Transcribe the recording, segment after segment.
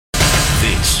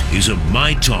is a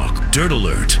My Talk Dirt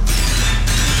Alert.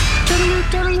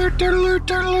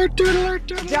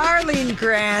 Darling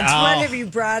Grant, what have you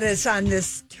brought us on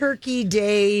this Turkey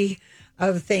Day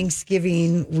of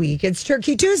Thanksgiving week? It's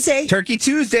Turkey Tuesday. Turkey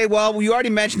Tuesday. Well, you already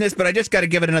mentioned this, but I just got to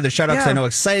give it another shout out because I know how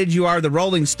excited you are. The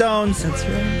Rolling Stones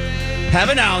have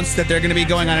announced that they're going to be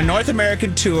going on a North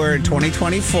American tour in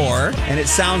 2024, and it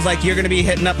sounds like you're going to be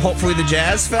hitting up, hopefully, the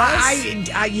Jazz Fest.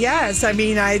 Yes. I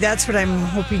mean, that's what I'm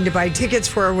hoping to buy tickets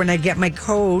for when I get my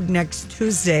code next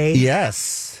Tuesday.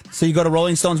 Yes. So you go to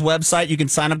Rolling Stone's website, you can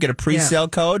sign up, get a pre-sale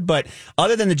code. But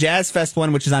other than the Jazz Fest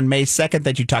one, which is on May 2nd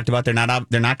that you talked about, they're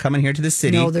not coming here to the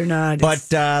city. No, they're not.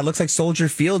 But looks like Soldier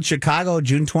Field, Chicago,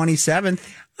 June 27th.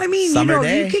 I mean,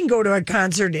 you can go to a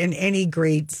concert in any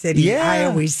great city. Yeah. I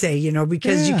always say,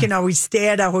 because you can always stay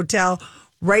at a hotel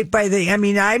right by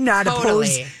I'm not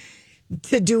opposed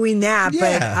to doing that.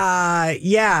 Yeah.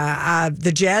 But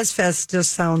the Jazz Fest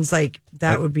just sounds like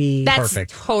that would be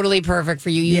perfect. Totally perfect for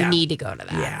you. You need to go to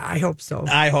that. Yeah, I hope so.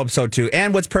 I hope so too.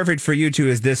 And what's perfect for you too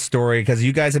is this story, because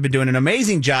you guys have been doing an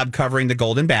amazing job covering the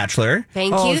Golden Bachelor.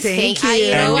 Thank you. Thank you.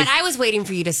 You know what? I was waiting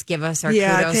for you to give us our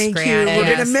kudos. Thank you. We're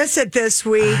going to miss it this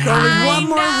week. Only one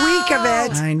more week of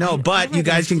it. I know, but you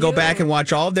guys can go back and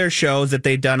watch all of their shows that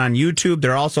they've done on YouTube.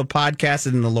 They're also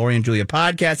podcasted in the Lori and Julia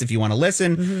podcast if you want to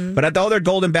listen. Mm-hmm. But all their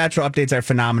Golden Bachelor updates are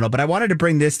phenomenal. But I wanted to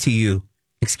bring this to you.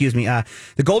 Excuse me.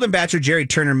 The Golden Bachelor, Jerry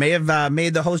Turner, may have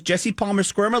made the host Jesse Palmer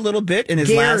squirm a little bit in his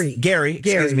Gary.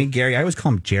 Excuse me, Gary. I always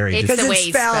call him Jerry. Because it's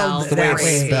spelled. The way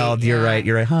it's spelled. You're right.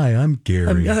 Hi, I'm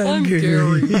Gary. I'm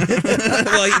Gary.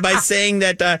 Well, by saying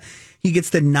that he gets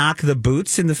to knock the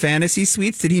boots in the fantasy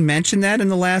suites. Did he mention that in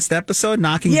the last episode?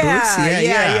 Knocking boots?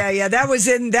 Yeah. That was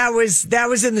in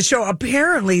the show.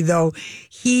 Apparently, though,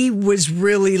 he was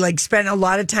really spent a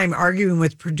lot of time arguing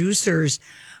with producers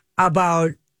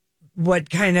about what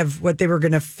they were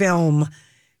going to film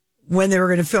when they were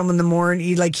going to film in the morning.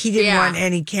 He didn't want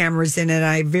any cameras in it.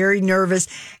 I'm very nervous,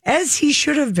 as he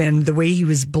should have been, the way he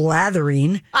was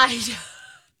blathering about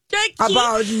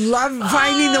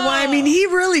finding the one. I mean, he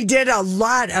really did a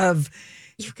lot of.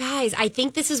 You guys, I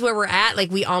think this is where we're at.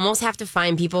 We almost have to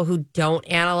find people who don't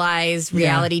analyze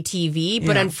reality TV.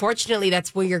 But unfortunately,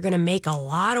 that's where you're going to make a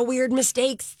lot of weird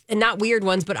mistakes. And not weird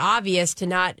ones, but obvious, to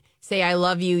not say, I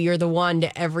love you, you're the one,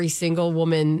 to every single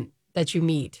woman that you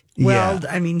meet. Well,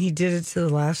 I mean, he did it to the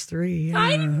last three.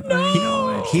 I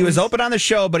know. He was open on the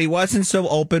show, but he wasn't so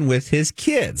open with his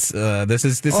kids. This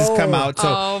has come out.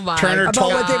 So Turner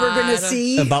told what they were going to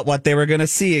see. About what they were going to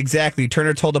see, exactly.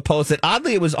 Turner told the Post that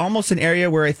oddly, it was almost an area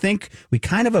where I think we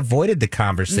kind of avoided the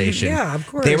conversation. Yeah, of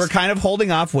course. They were kind of holding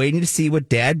off, waiting to see what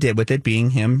Dad did with it, being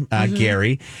him,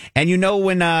 Gary. And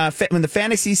when the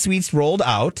fantasy suites rolled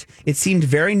out, it seemed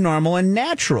very normal and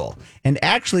natural. And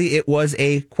actually, it was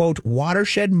a quote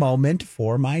watershed moment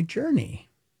for my journey.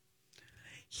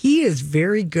 He is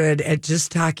very good at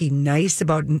just talking nice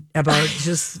about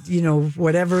just,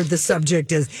 whatever the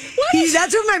subject is.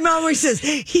 That's what my mom always says.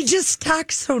 He just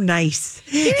talks so nice.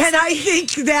 And I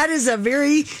think that is a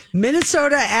very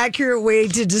Minnesota accurate way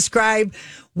to describe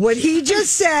what he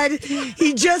just said.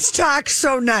 He just talks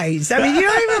so nice. I mean, you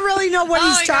don't even really know what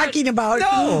he's talking about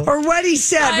or what he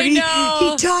said, but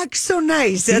he talks so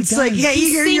nice. It's like, you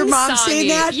hear your mom saying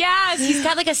that? Yes, he's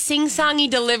got a sing-songy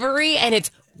delivery, and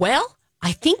it's,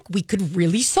 I think we could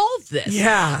really solve this.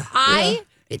 Yeah. I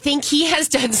think he has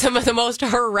done some of the most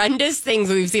horrendous things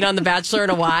we've seen on The Bachelor in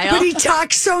a while. But he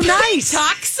talks so nice.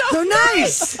 So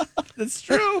nice. That's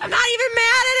true. I'm not even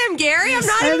mad at him, Gary. I'm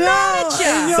not even mad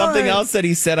at you. Something else that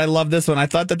he said, I love this one. I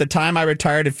thought that the time I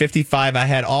retired at 55, I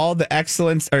had all the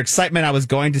excellence or excitement I was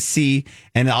going to see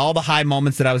and all the high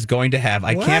moments that I was going to have.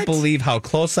 I can't believe how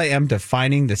close I am to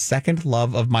finding the second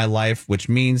love of my life, which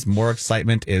means more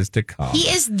excitement is to come. He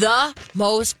is the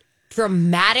most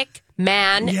dramatic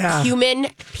man, human,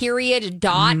 period,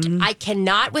 dot. I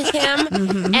cannot with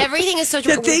him. Everything is so...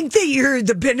 To think that you're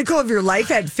the pinnacle of your life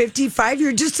at 55,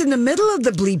 you're just in the middle of the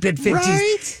bleep at 50s.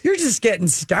 Right? You're just getting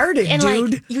started,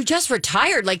 dude. You just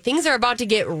retired. Things are about to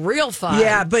get real fun.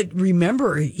 Yeah, but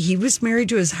remember, he was married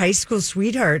to his high school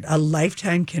sweetheart. A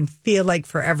lifetime can feel like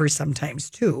forever sometimes,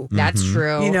 too. That's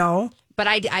true. But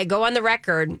I go on the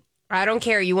record... I don't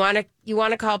care. You want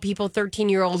to call people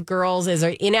 13-year-old girls as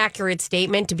an inaccurate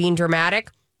statement to being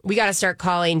dramatic? We got to start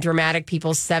calling dramatic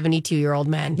people 72-year-old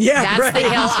men. Yeah, that's the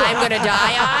hill I'm going to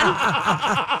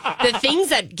die on. The things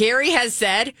that Gary has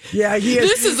said. Yeah,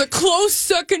 this is a close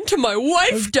second to my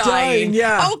wife dying.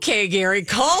 Yeah. Okay, Gary,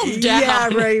 calm down. Yeah,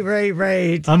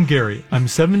 right. I'm Gary. I'm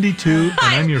 72, and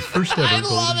I'm your first ever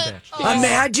Golden Bachelor.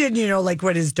 Imagine,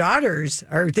 what his daughters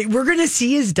are. We're going to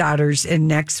see his daughters in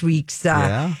next week's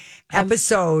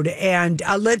episode. And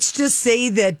let's just say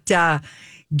that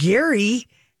Gary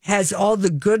has all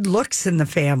the good looks in the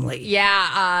family.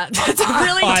 Yeah, that's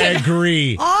really. I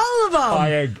agree. All of them.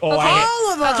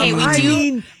 All of them. Okay, I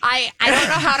mean, I don't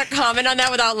know how to comment on that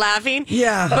without laughing.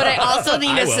 Yeah. But I also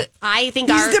think I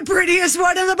think he's the prettiest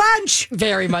one of the bunch.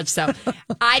 Very much so.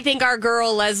 I think our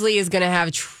girl Leslie is going to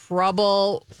have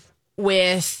trouble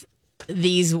with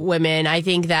these women. I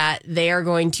think that they are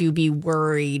going to be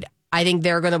worried. I think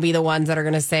they're going to be the ones that are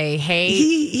going to say, "Hey,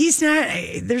 he's not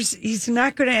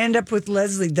going to end up with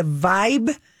Leslie. The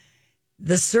vibe,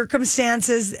 the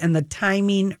circumstances, and the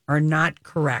timing are not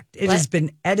correct. It has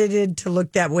been edited to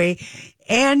look that way."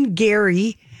 And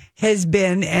Gary has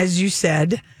been, as you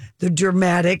said, the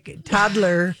dramatic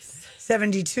toddler,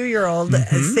 72-year-old,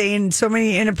 saying so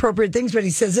many inappropriate things, but he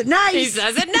says it nice. He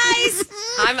says it nice.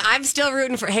 I'm still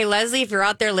rooting for. Hey, Leslie, if you're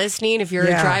out there listening, if you're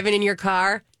driving in your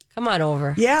car. Come on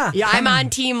over. Yeah. I'm on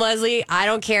team Leslie. I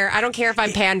don't care. I don't care if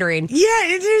I'm pandering. Yeah,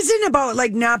 it isn't about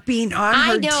not being on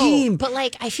her team. But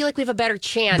I feel like we have a better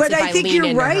chance. But if I think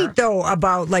you're right though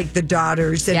about the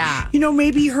daughters and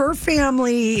maybe her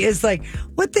family is like,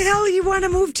 what the hell you want to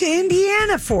move to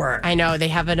Indiana for? I know they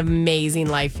have an amazing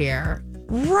life here.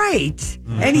 Right.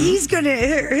 Mm-hmm. And his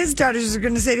daughters are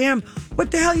going to say to him,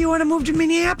 what the hell you want to move to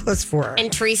Minneapolis for?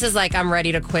 And Teresa's like, I'm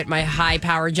ready to quit my high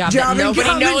power job that nobody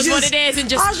knows what it is and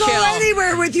just I'll chill. I'll go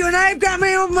anywhere with you and I've got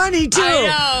my own money too.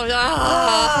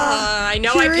 I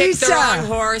know Teresa. I picked the wrong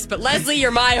horse, but Leslie,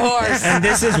 you're my horse. And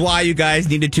this is why you guys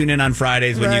need to tune in on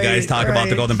Fridays when you guys talk about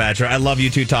the Golden Bachelor. I love you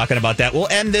two talking about that. We'll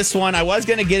end this one. I was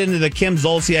going to get into the Kim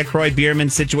Zolciak, Roy Bierman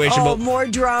situation. But more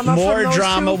drama. More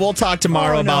drama. We'll talk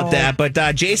tomorrow about that. But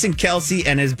Jason Kelsey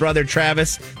and his brother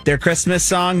Travis, their Christmas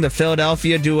song, the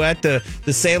Philadelphia duet, the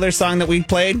Sailor song that we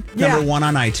played, number 1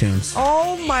 on iTunes.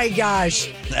 Oh my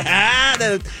gosh.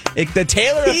 The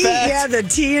Taylor effect. Yeah, the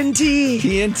TNT.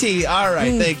 TNT. All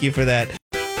right. Thank you for that.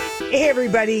 Hey,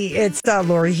 everybody. It's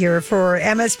Lori here for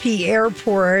MSP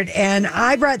Airport. And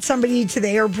I brought somebody to the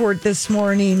airport this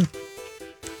morning.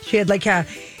 She had a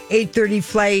 8:30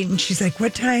 flight. And she's like,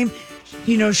 what time,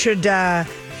 should I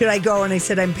go? And I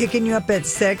said, I'm picking you up at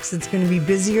 6. It's going to be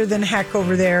busier than heck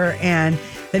over there. And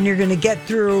then you're going to get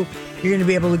through. You're going to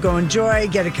be able to go enjoy,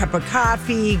 get a cup of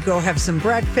coffee, go have some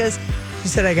breakfast. She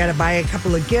said, I got to buy a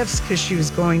couple of gifts because she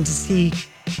was going to see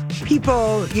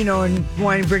people, and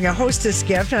wanting to bring a hostess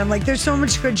gift. And I'm like, there's so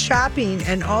much good shopping.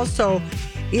 And also,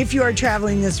 if you are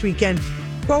traveling this weekend,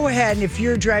 go ahead. And if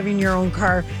you're driving your own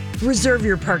car, reserve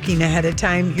your parking ahead of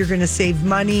time. You're going to save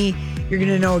money. You're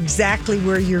going to know exactly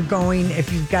where you're going.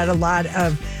 If you've got a lot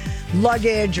of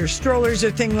luggage or strollers or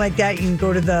thing like that, you can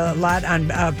go to the lot on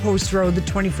Post Road, the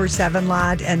 24/7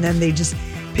 lot, and then they just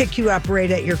pick you up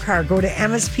right at your car. Go to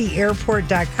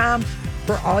mspairport.com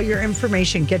for all your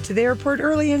information. Get to the airport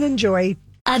early and enjoy.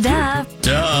 Duh.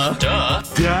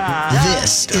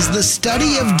 This is the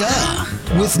study of duh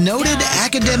with noted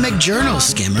academic journal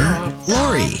skimmer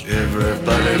Lori.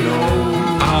 Everybody knows.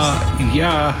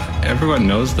 Yeah, everyone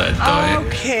knows that duh.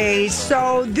 Okay,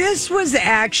 so this was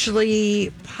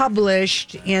actually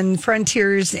published in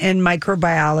Frontiers in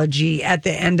Microbiology at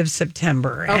the end of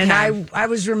September. Okay. And I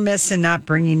was remiss in not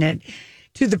bringing it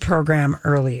to the program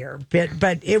earlier.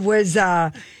 But it was...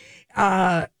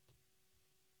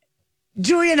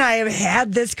 Julie and I have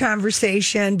had this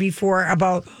conversation before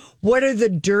about what are the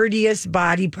dirtiest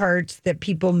body parts that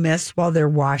people miss while they're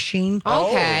washing.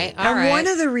 Okay, all and right. one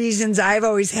of the reasons I've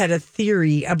always had a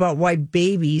theory about why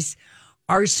babies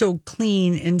are so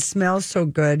clean and smell so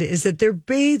good is that they're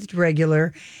bathed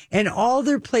regular and all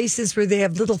their places where they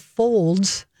have little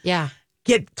folds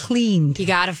get cleaned. You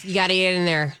gotta get in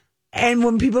there. And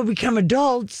when people become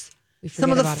adults,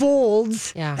 some of the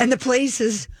folds and the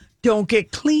places don't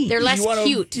get clean. They're less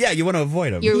cute. You want to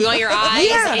avoid them. You want your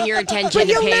eyes and your attention but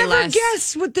to you'll pay never less.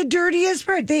 guess what the dirtiest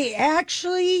part. They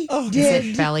actually did. Is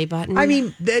it belly button? I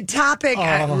mean, the topic,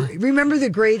 remember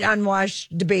the great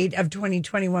unwashed debate of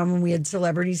 2021 when we had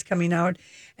celebrities coming out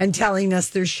and telling us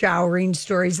their showering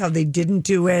stories, how they didn't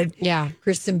do it. Yeah.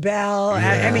 Kristen Bell.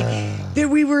 Yeah. I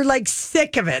mean, we were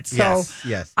sick of it. So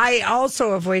yes. I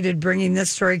also avoided bringing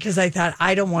this story because I thought,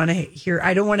 I don't want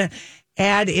to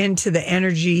add into the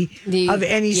energy of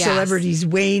any celebrities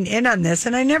weighing in on this.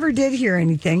 And I never did hear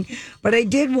anything, but I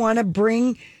did want to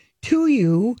bring to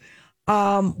you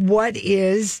what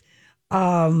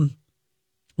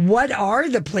are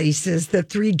the places, the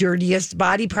 3 dirtiest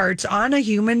body parts on a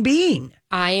human being?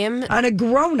 On a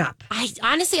grown-up.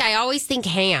 I always think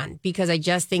hand because I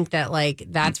just think that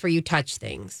that's where you touch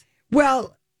things.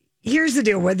 Well, here's the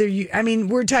deal.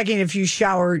 We're talking if you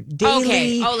shower daily.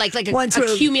 Okay. Oh, like once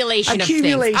accumulation of things.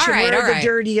 All right, where all are right. the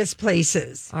dirtiest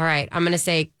places? All right. I'm going to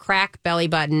say crack, belly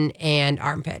button, and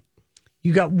armpit.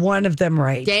 You got one of them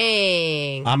right.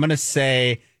 Dang. I'm going to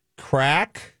say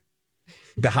crack,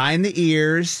 behind the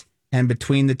ears, and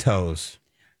between the toes.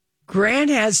 Grant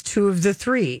has 2 of the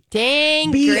 3.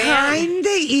 Dang, Behind Grant.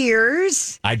 the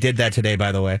ears. I did that today,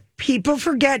 by the way. People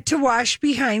forget to wash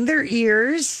behind their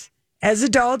ears as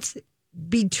adults,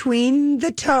 between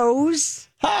the toes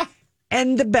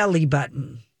and the belly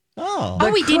button. Oh.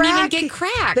 We didn't even get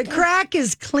crack. The crack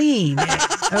is clean.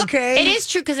 Okay. It is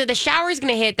true because the shower is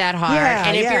going to hit that hard. Yeah,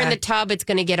 and if you're yeah. in the tub, it's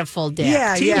going to get a full dip.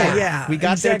 Yeah. We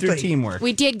got there through exactly. teamwork.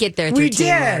 We did get there through We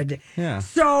teamwork. did. Yeah.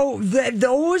 So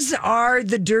those are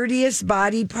the dirtiest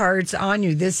body parts on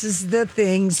you. This is the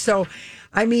thing. So,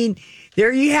 I mean,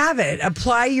 there you have it.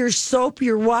 Apply your soap,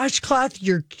 your washcloth,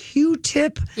 your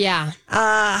Q-tip. Yeah.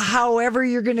 However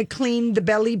you're going to clean the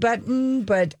belly button.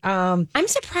 But I'm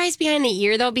surprised behind the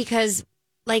ear, though, because,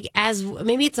 like, as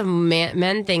maybe it's a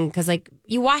men thing, because, like,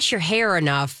 you wash your hair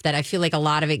enough that I feel like a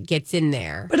lot of it gets in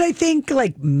there. But I think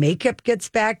like makeup gets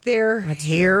back there,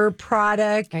 hair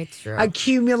product That's true.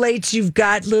 accumulates. You've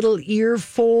got little ear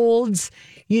folds.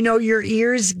 You know, your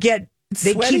ears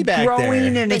they sweaty keep back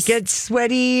growing there. and it gets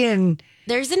sweaty. And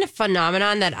There's a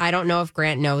phenomenon that I don't know if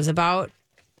Grant knows about,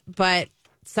 but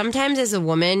sometimes as a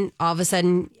woman, all of a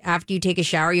sudden, after you take a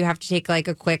shower, you have to take like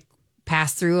a quick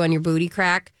pass through on your booty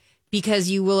crack because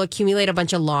you will accumulate a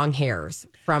bunch of long hairs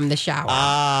from the shower.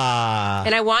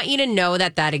 And I want you to know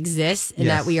that exists and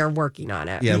Yes. that we are working on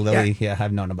it. Yeah, Lily. Yeah,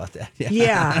 I've known about that. Yeah.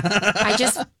 yeah. I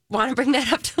just want to bring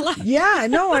that up to life. Yeah,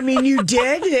 no, I mean, you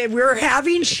did. We're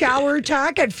having shower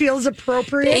talk. It feels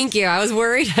appropriate. Thank you. I was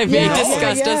worried I may Yeah,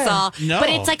 disgust yeah. us all. No. But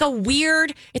it's like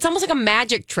it's almost like a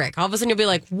magic trick. All of a sudden you'll be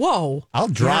like, whoa. I'll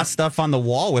draw stuff on the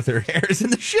wall with her hairs in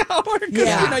the shower because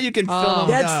Yeah. you can fill them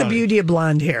That's the down. beauty of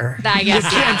blonde hair. I guess You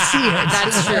can't see it.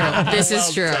 That's true. This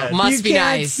is true. Must you be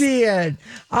can't nice. see it.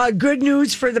 Good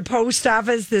news for the post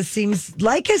office. This seems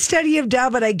like a study of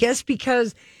doubt, but I guess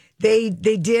because they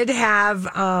did have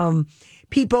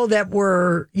people that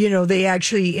were, they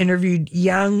actually interviewed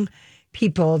young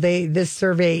people. This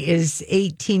survey is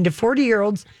 18 to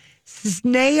 40-year-olds.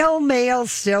 Snail mail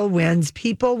still wins.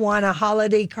 People want a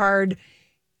holiday card,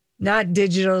 not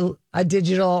a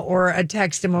digital or a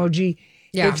text emoji.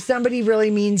 Yeah. If somebody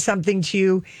really means something to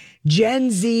you,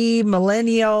 Gen Z,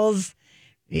 millennials,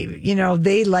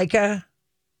 they like a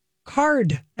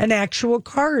card, an actual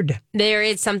card. There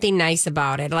is something nice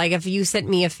about it. Like if you sent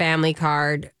me a family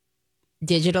card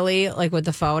digitally, like with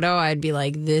the photo, I'd be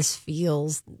like, this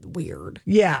feels weird.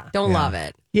 Yeah. Don't love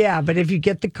it. Yeah, but if you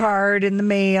get the card in the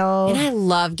mail. And I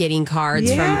love getting cards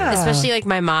Yeah. from, especially like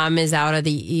my mom is out of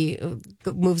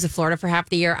moves to Florida for half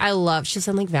the year. She'll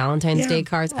send like Valentine's Day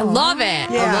cards. I love it.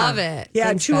 I love it. Yeah,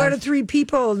 Thanks, 2 out Beth. of 3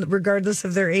 people, regardless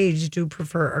of their age, do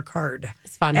prefer a card.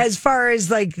 It's fun. As far as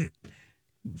like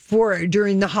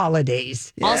during the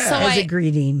holidays. Also, as a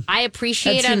greeting. I That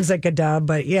appreciate seems like a dub,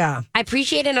 but yeah. I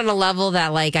appreciate it on a level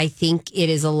that, like, I think it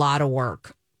is a lot of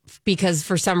work because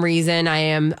for some reason I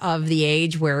am of the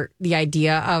age where the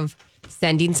idea of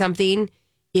sending something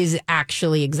is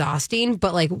actually exhausting,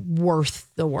 but like worth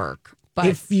the work. But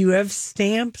If you have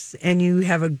stamps and you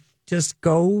have just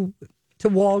go to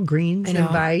Walgreens and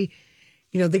buy,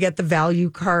 they get the value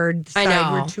card. I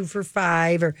know. We're 2 for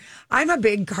 $5. Or I'm a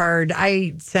big card.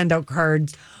 I send out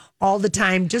cards all the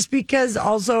time just because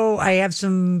also I have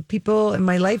some people in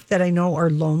my life that I know are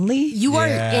lonely. you are,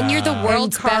 and you're the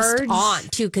world's best cards.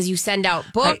 aunt too, because you send out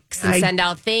books and send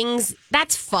out things.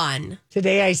 That's fun.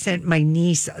 Today I sent my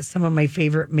niece some of my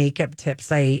favorite makeup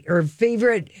tips. Or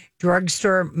favorite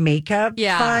drugstore makeup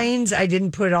finds. I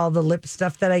didn't put all the lip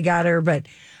stuff that I got her, but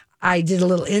I did a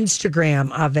little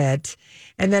Instagram of it.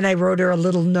 And then I wrote her a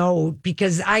little note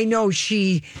because I know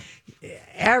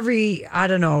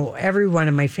everyone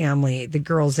in my family, the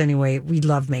girls anyway, we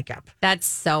love makeup. That's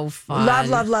so fun.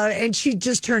 Love. And she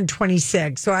just turned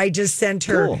 26. So I just sent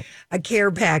her a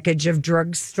care package of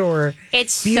drugstore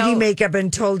beauty makeup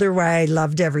and told her why I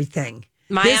loved everything.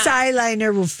 This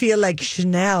eyeliner will feel like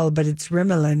Chanel, but it's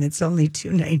Rimmel and it's only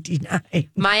 $2.99.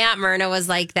 My Aunt Myrna was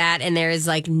like that, and there is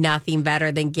like nothing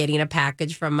better than getting a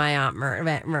package from my Aunt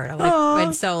Myrna.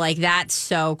 And so like that's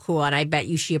so cool, and I bet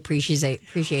you she appreciates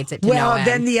it to no end.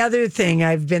 Then the other thing,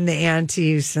 I've been the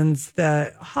auntie since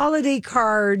the holiday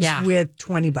cards with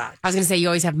 $20. I was going to say you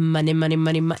always have money,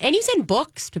 and you send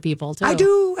books to people too. I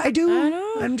do.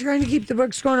 I'm trying to keep the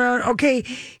books going around. Okay,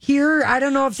 here, I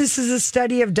don't know if this is a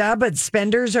study of duh, but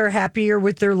spenders are happier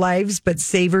with their lives, but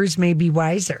savers may be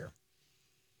wiser.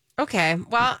 Okay.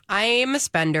 Well, I am a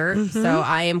spender, so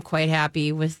I am quite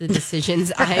happy with the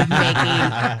decisions I'm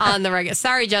making on the regular.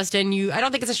 Sorry, Justin. I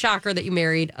don't think it's a shocker that you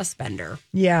married a spender.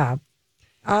 Yeah.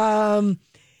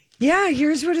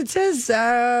 Here's what it says.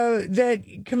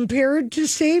 That compared to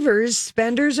savers,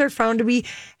 spenders are found to be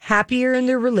happier in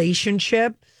their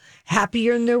relationship,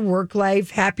 happier in their work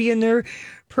life, happy in their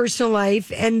personal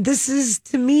life. And this is,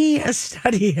 to me, a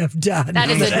study I've done. That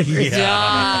is a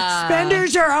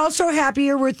Spenders are also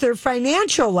happier with their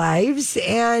financial lives.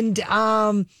 And,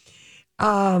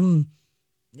 but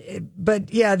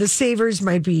yeah, the savers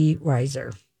might be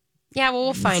wiser. Yeah, well,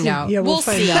 we'll find out. Yeah, we'll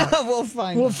find see. out. We'll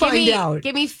find out.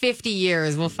 Give me 50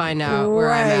 years. We'll find out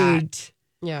where I'm at.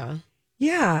 Yeah.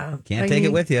 Yeah. Can't take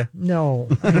it with you. No,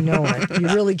 I know it. You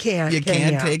really can't. You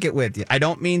can't take it with you. I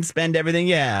don't mean spend everything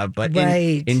you have, but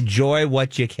enjoy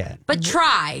what you can. But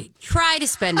try to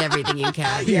spend everything you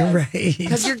can. You're right.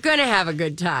 Because you're going to have a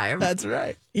good time. That's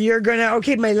right. You're going to,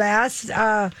 okay, my last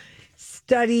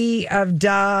study of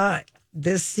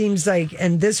this seems like,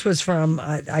 and this was from,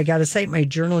 I got to cite my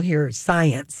journal here,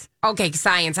 Science. Okay,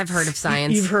 Science. I've heard of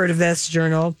Science. You've heard of this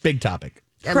journal. Big topic.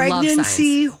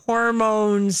 Pregnancy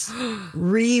hormones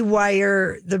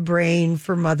rewire the brain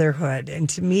for motherhood. And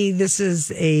to me, this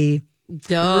is a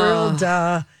real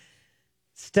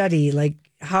study. Like,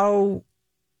 how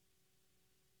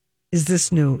is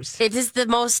this news? It is the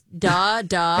most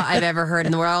I've ever heard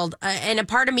in the world. And a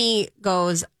part of me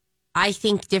goes, I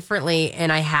think differently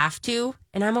and I have to,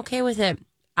 and I'm okay with it.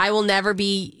 I will never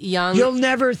be young. You'll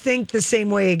never think the same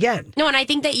way again. No, and I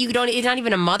think that it's not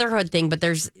even a motherhood thing, but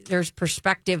there's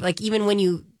perspective. Like, even when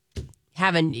you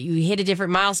hit a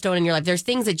different milestone in your life, there's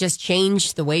things that just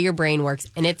change the way your brain works,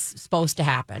 and it's supposed to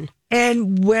happen.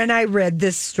 And when I read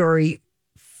this story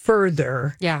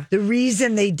further, the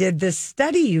reason they did this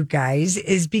study, you guys,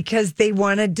 is because they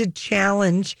wanted to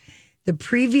challenge the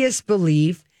previous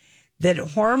belief that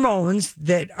hormones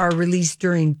that are released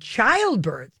during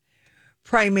childbirth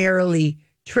primarily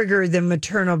trigger the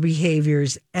maternal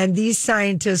behaviors. And these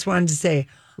scientists wanted to say,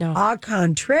 au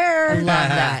contraire. I love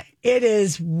that. It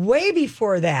is way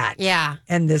before that. Yeah.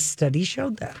 And this study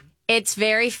showed that. It's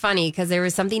very funny because there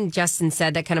was something Justin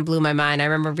said that kind of blew my mind. I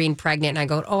remember being pregnant and I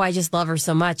go, I just love her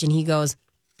so much. And he goes,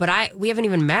 but we haven't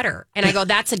even met her. And I go,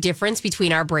 that's a difference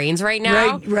between our brains right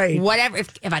now. Right. Whatever.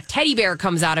 If a teddy bear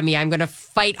comes out of me, I'm going to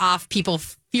fight off people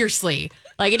fiercely.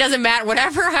 Like, it doesn't matter.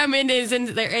 Whatever I'm in is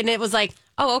in there. And it was like,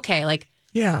 oh, okay. Like,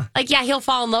 he'll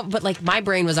fall in love. But like, my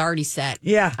brain was already set.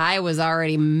 Yeah. I was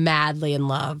already madly in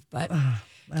love. But,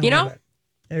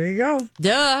 there you go.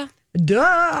 Duh.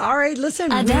 All right,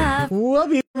 listen. We'll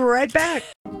be right back.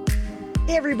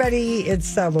 Hey, everybody.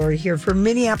 It's Lori here for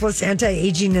Minneapolis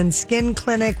Anti-Aging and Skin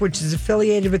Clinic, which is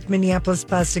affiliated with Minneapolis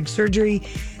Plastic Surgery.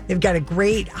 They've got a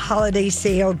great holiday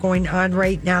sale going on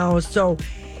right now. So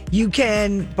you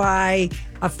can buy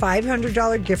a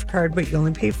 $500 gift card, but you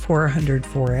only pay $400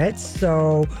 for it.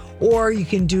 So, or you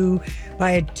can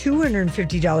buy a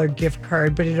 $250 gift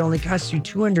card, but it only costs you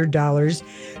 $200.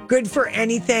 Good for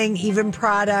anything, even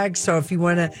products. So if you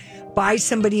want to buy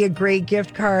somebody a great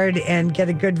gift card and get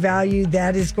a good value,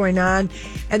 that is going on.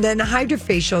 And then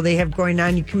HydraFacial they have going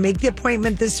on. You can make the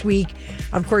appointment this week.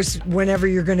 Of course, whenever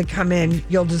you're going to come in,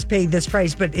 you'll just pay this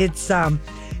price, but it's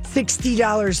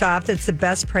 $60 off. That's the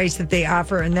best price that they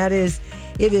offer. And it is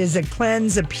a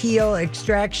cleanse, a peel,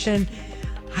 extraction,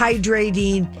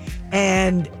 hydrating,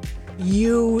 and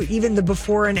even the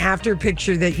before and after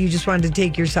picture that you just wanted to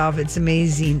take yourself, it's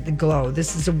amazing, the glow.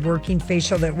 This is a working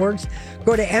facial that works.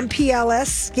 Go to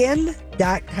mplsskin.com.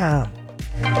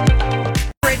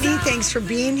 Brittany, thanks for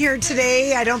being here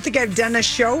today. I don't think I've done a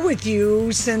show with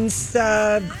you since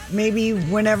maybe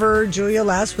whenever Julia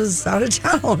last was out of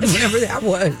town, whenever that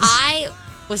was. I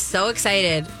was so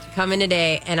excited to come in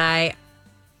today, and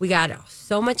we got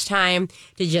so much time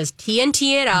to just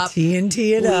TNT it up.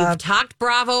 We've talked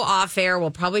Bravo off air. We'll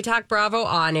probably talk Bravo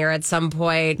on air at some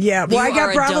point. Yeah, well, I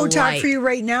got Bravo talk for you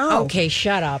right now. Okay,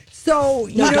 shut up. So,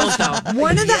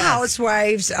 one of the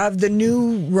housewives of the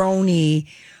new Roni,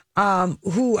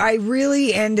 who I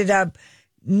really ended up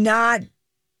not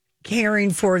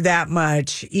caring for that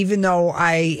much, even though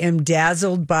I am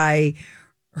dazzled by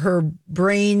her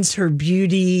brains, her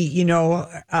beauty,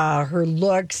 her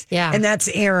looks. Yeah. And that's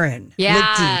Erin.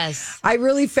 Yes. Lichty. I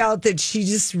really felt that she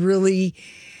just really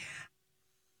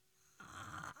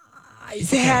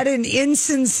had an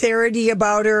insincerity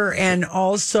about her, and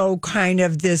also kind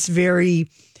of this very,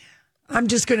 I'm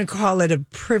just going to call it a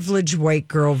privileged white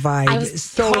girl vibe. I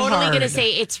was totally going to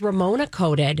say it's Ramona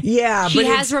coded. Yeah. She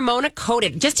has Ramona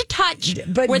coded. Just a touch.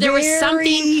 But where there was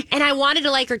something, and I wanted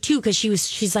to like her too, because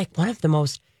she's like one of the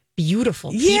most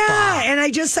beautiful people. Yeah, and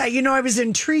I just thought, I was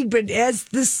intrigued, but as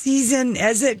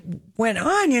it went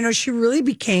on, she really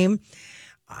became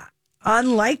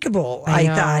unlikable, I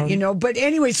thought, But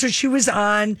anyway, so she was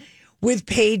on with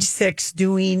Page Six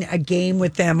doing a game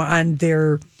with them on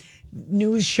their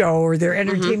news show or their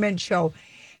entertainment show.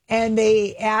 And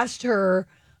they asked her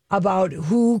about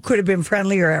who could have been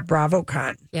friendlier at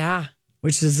BravoCon. Yeah.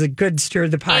 Which is a good stir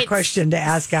the pot question to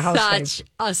ask a housewife. Such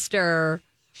a stir.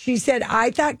 She said,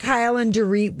 I thought Kyle and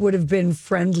Dorit would have been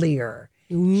friendlier.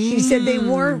 She said they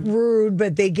weren't rude,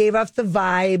 but they gave off the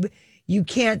vibe. You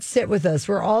can't sit with us.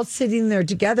 We're all sitting there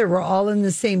together. We're all in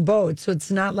the same boat. So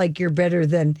it's not like you're better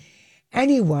than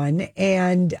anyone.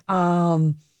 And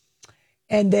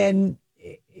then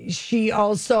she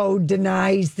also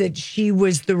denies that she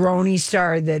was the Roni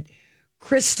star that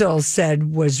Crystal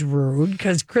said was rude,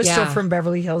 because Crystal from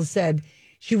Beverly Hills said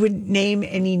she wouldn't name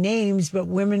any names, but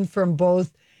women from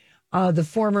both the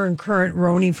former and current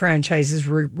Roni franchises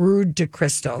were rude to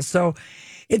Crystal. So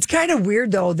it's kind of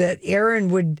weird, though, that Aaron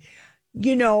would,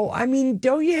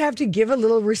 don't you have to give a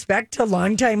little respect to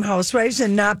longtime housewives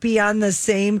and not be on the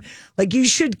same, you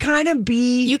should kind of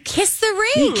be. You kiss the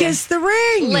ring. You kiss the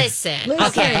ring. Listen,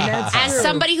 okay. That's as true.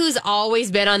 somebody who's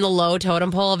always been on the low totem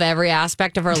pole of every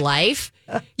aspect of her life,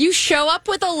 you show up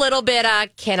with a little bit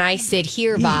of, can I sit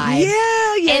here vibe?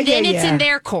 Yeah. And then it's in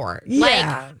their court.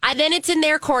 Yeah. Then it's in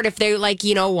their court if they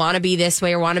want to be this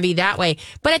way or want to be that way.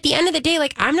 But at the end of the day,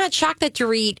 I'm not shocked that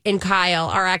Dorit and Kyle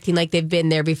are acting like they've been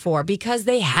there before, because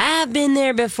they have been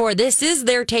there before. This is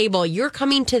their table. You're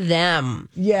coming to them.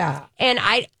 Yeah. And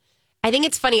I think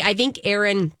it's funny. I think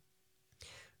Aaron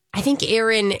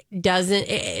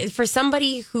doesn't, for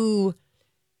somebody who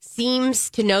seems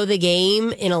to know the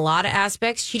game in a lot of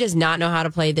aspects, she does not know how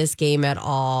to play this game at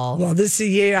all. Well,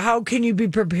 how can you be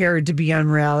prepared to be on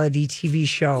reality TV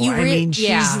show?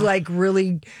 She's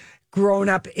really grown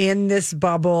up in this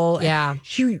bubble. Yeah.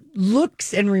 She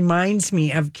looks and reminds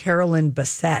me of Carolyn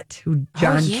Bessette, who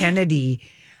John Kennedy,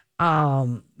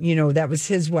 that was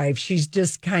his wife. She's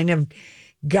just kind of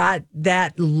got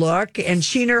that look, and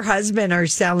she and her husband are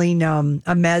selling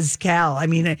a mezcal.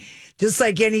 Just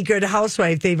like any good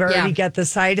housewife, they've already got the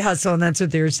side hustle, and that's what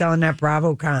they were selling at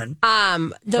BravoCon.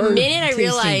 The minute I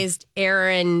realized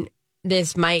Erin,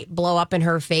 this might blow up in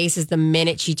her face, is the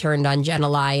minute she turned on Jenna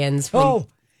Lyons.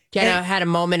 Jenna had a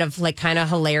moment of kind of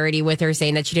hilarity with her,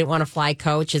 saying that she didn't want to fly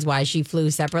coach, is why she flew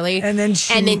separately. And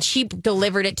then she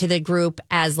delivered it to the group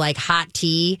as hot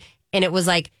tea, and it was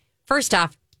first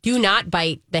off, do not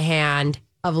bite the hand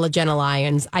of Jenna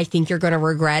Lyons. I think you're going to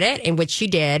regret it, and which she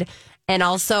did. And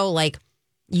also,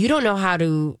 you don't know how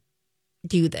to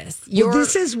do this.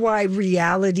 This is why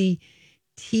reality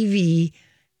TV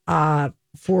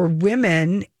for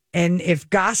women, and if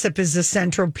gossip is a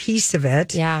central piece of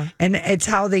it, and it's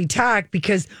how they talk,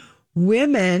 because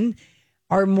women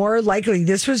are more likely.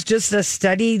 This was just a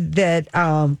study that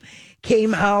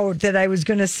came out that I was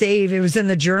going to save. It was in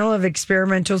the Journal of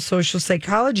Experimental Social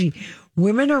Psychology.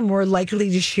 Women are more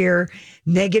likely to share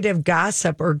negative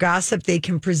gossip or gossip they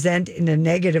can present in a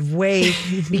negative way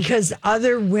because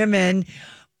other women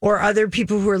or other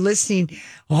people who are listening,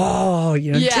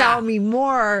 tell me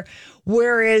more.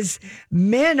 Whereas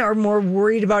men are more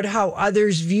worried about how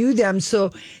others view them,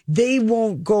 so they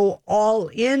won't go all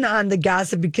in on the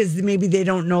gossip because maybe they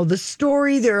don't know the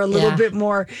story. They're a little bit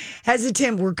more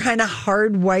hesitant. We're kind of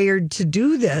hardwired to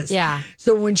do this. Yeah.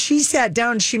 So when she sat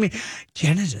down, Jenna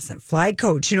doesn't fly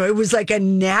coach. It was like a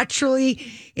naturally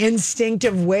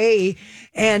instinctive way.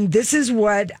 And this is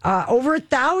what over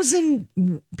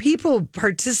 1,000 people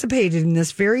participated in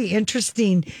this very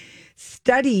interesting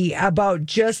study about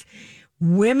just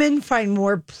women find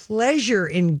more pleasure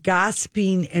in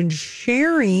gossiping and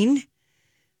sharing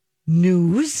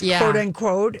news, quote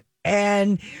unquote,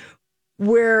 and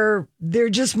where they're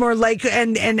just more like,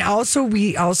 and also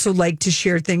we also like to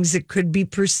share things that could be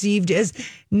perceived as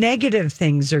negative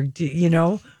things, or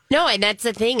No, and that's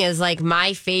the thing is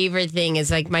my favorite thing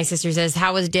is my sister says,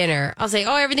 how was dinner? I'll say,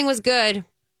 everything was good.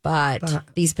 But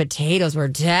these potatoes were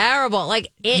terrible. It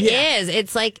is.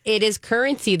 It's it is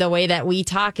currency. The way that we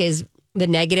talk is the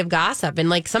negative gossip.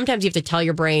 And sometimes you have to tell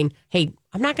your brain, hey,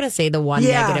 I'm not going to say the one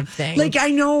negative thing. I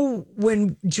know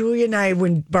when Julia and I,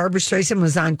 when Barbara Streisand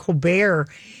was on Colbert,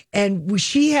 and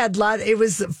she had it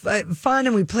was fun,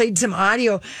 and we played some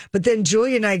audio, but then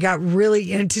Julia and I got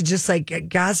really into just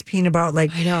gossiping about I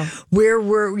know where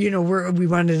we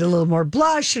wanted a little more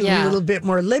blush and a little bit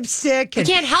more lipstick. We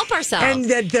can't help ourselves. And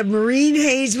that the marine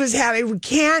haze was happening. We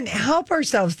can't help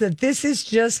ourselves, that this is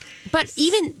just. But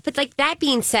that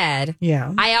being said,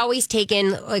 I always take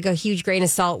in a huge grain of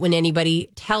salt when anybody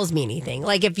anybody tells me anything.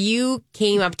 Like if you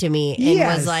came up to me and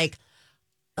was like,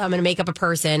 I'm going to make up a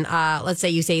person. Let's say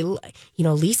you say,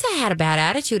 Lisa had a bad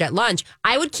attitude at lunch.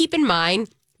 I would keep in mind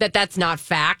that that's not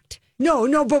fact.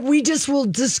 No, but we just will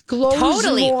disclose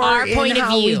more our point of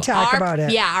view. We talk about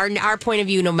it. Yeah, our point of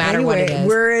view, no matter what it is.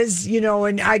 Whereas,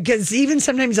 because even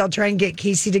sometimes I'll try and get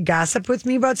Casey to gossip with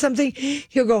me about something.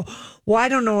 He'll go, well, I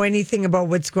don't know anything about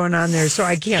what's going on there, so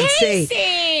I can't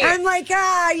say. I'm like,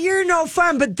 you're no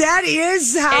fun. But that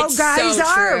is how guys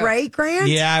are, right, Grant?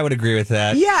 Yeah, I would agree with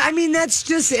that. Yeah, I mean, that's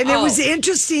just, and it was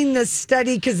interesting, the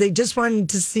study, because they just wanted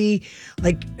to see,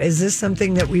 like, is this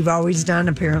something that we've always done?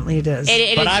 Apparently it is.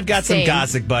 But I've got some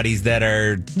gossip buddies that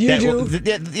are... You do?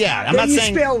 Yeah, I'm that not you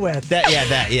saying... spill with.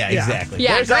 Exactly.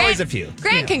 Yeah, There's always a few.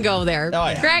 Grant can go there. Oh,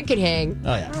 yeah. Grant can hang.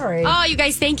 Oh, yeah. All right. Oh, you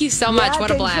guys, thank you so much.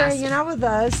 What a blast. Thanks for hanging out with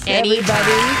us, Anytime.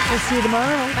 everybody. We'll see you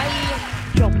tomorrow.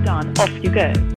 Bye. Job done. Off you go.